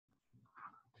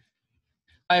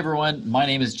Hi, everyone. My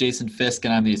name is Jason Fisk,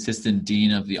 and I'm the Assistant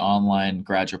Dean of the Online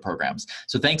Graduate Programs.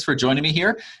 So thanks for joining me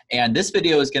here. And this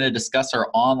video is going to discuss our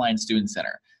Online Student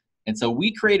Center. And so we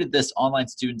created this Online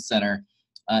Student Center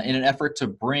in an effort to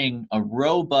bring a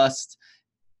robust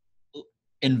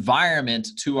environment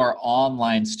to our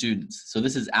online students. So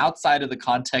this is outside of the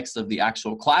context of the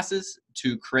actual classes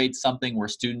to create something where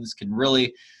students can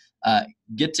really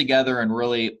get together and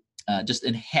really just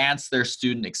enhance their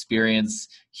student experience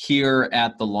here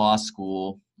at the law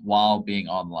school while being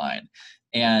online.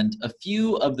 And a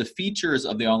few of the features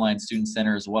of the Online Student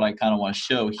Center is what I kind of want to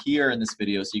show here in this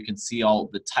video, so you can see all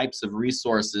the types of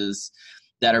resources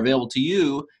that are available to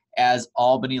you as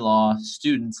Albany Law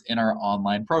students in our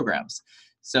online programs.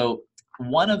 So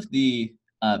one of the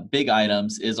big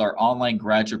items is our online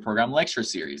graduate program lecture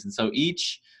series. And so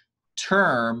each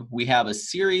term we have a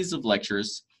series of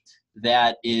lectures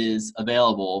that is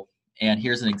available, and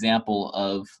here's an example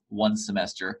of one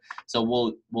semester.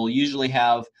 So we'll usually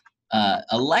have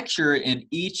a lecture in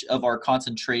each of our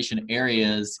concentration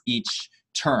areas each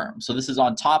term. So this is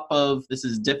on top of, this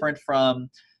is different from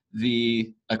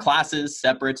the classes,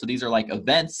 separate. So these are like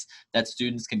events that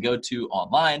students can go to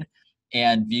online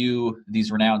and view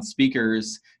these renowned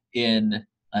speakers in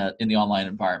the online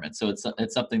environment. So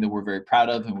it's something that we're very proud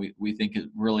of, and we think it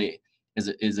really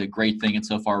is a great thing. And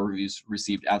so far, we've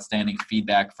received outstanding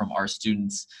feedback from our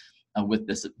students with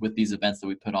these events that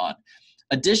we put on.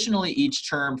 Additionally, each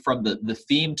term from the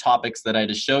theme topics that I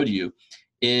just showed you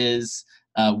is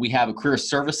we have a career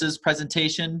services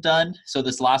presentation done. So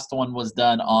this last one was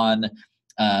done on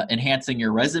enhancing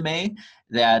your resume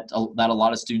that a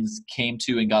lot of students came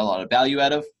to and got a lot of value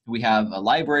out of. We have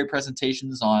library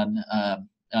presentations on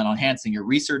enhancing your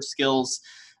research skills.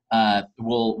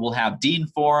 We'll have dean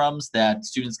forums that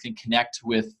students can connect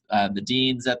with the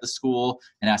deans at the school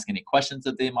and ask any questions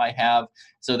that they might have.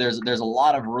 So there's a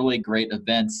lot of really great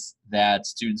events that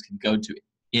students can go to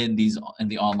in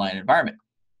the online environment.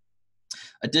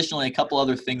 Additionally, a couple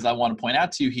other things I want to point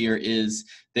out to you here is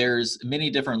there's many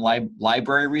different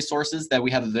library resources that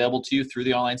we have available to you through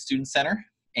the Online Student Center.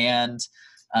 And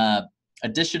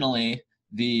additionally,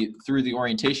 through the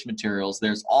orientation materials,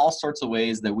 there's all sorts of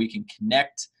ways that we can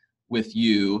connect with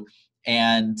you.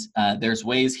 And there's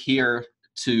ways here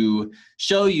to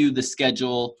show you the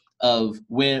schedule of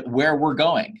where we're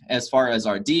going as far as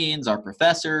our deans, our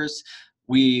professors.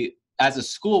 As a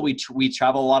school, we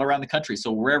travel a lot around the country.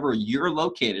 So wherever you're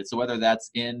located, so whether that's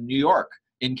in New York,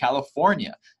 in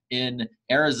California, in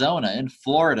Arizona, in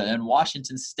Florida, in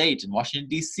Washington State, in Washington,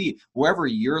 D.C., wherever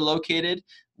you're located,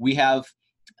 we have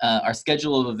our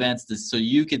schedule of events so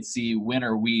you can see when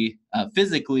are we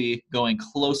physically going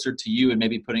closer to you and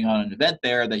maybe putting on an event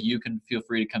there that you can feel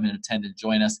free to come in and attend and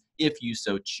join us if you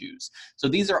so choose. So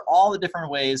these are all the different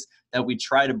ways that we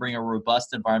try to bring a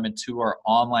robust environment to our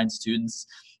online students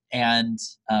and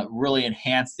really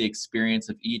enhance the experience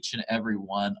of each and every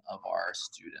one of our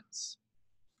students.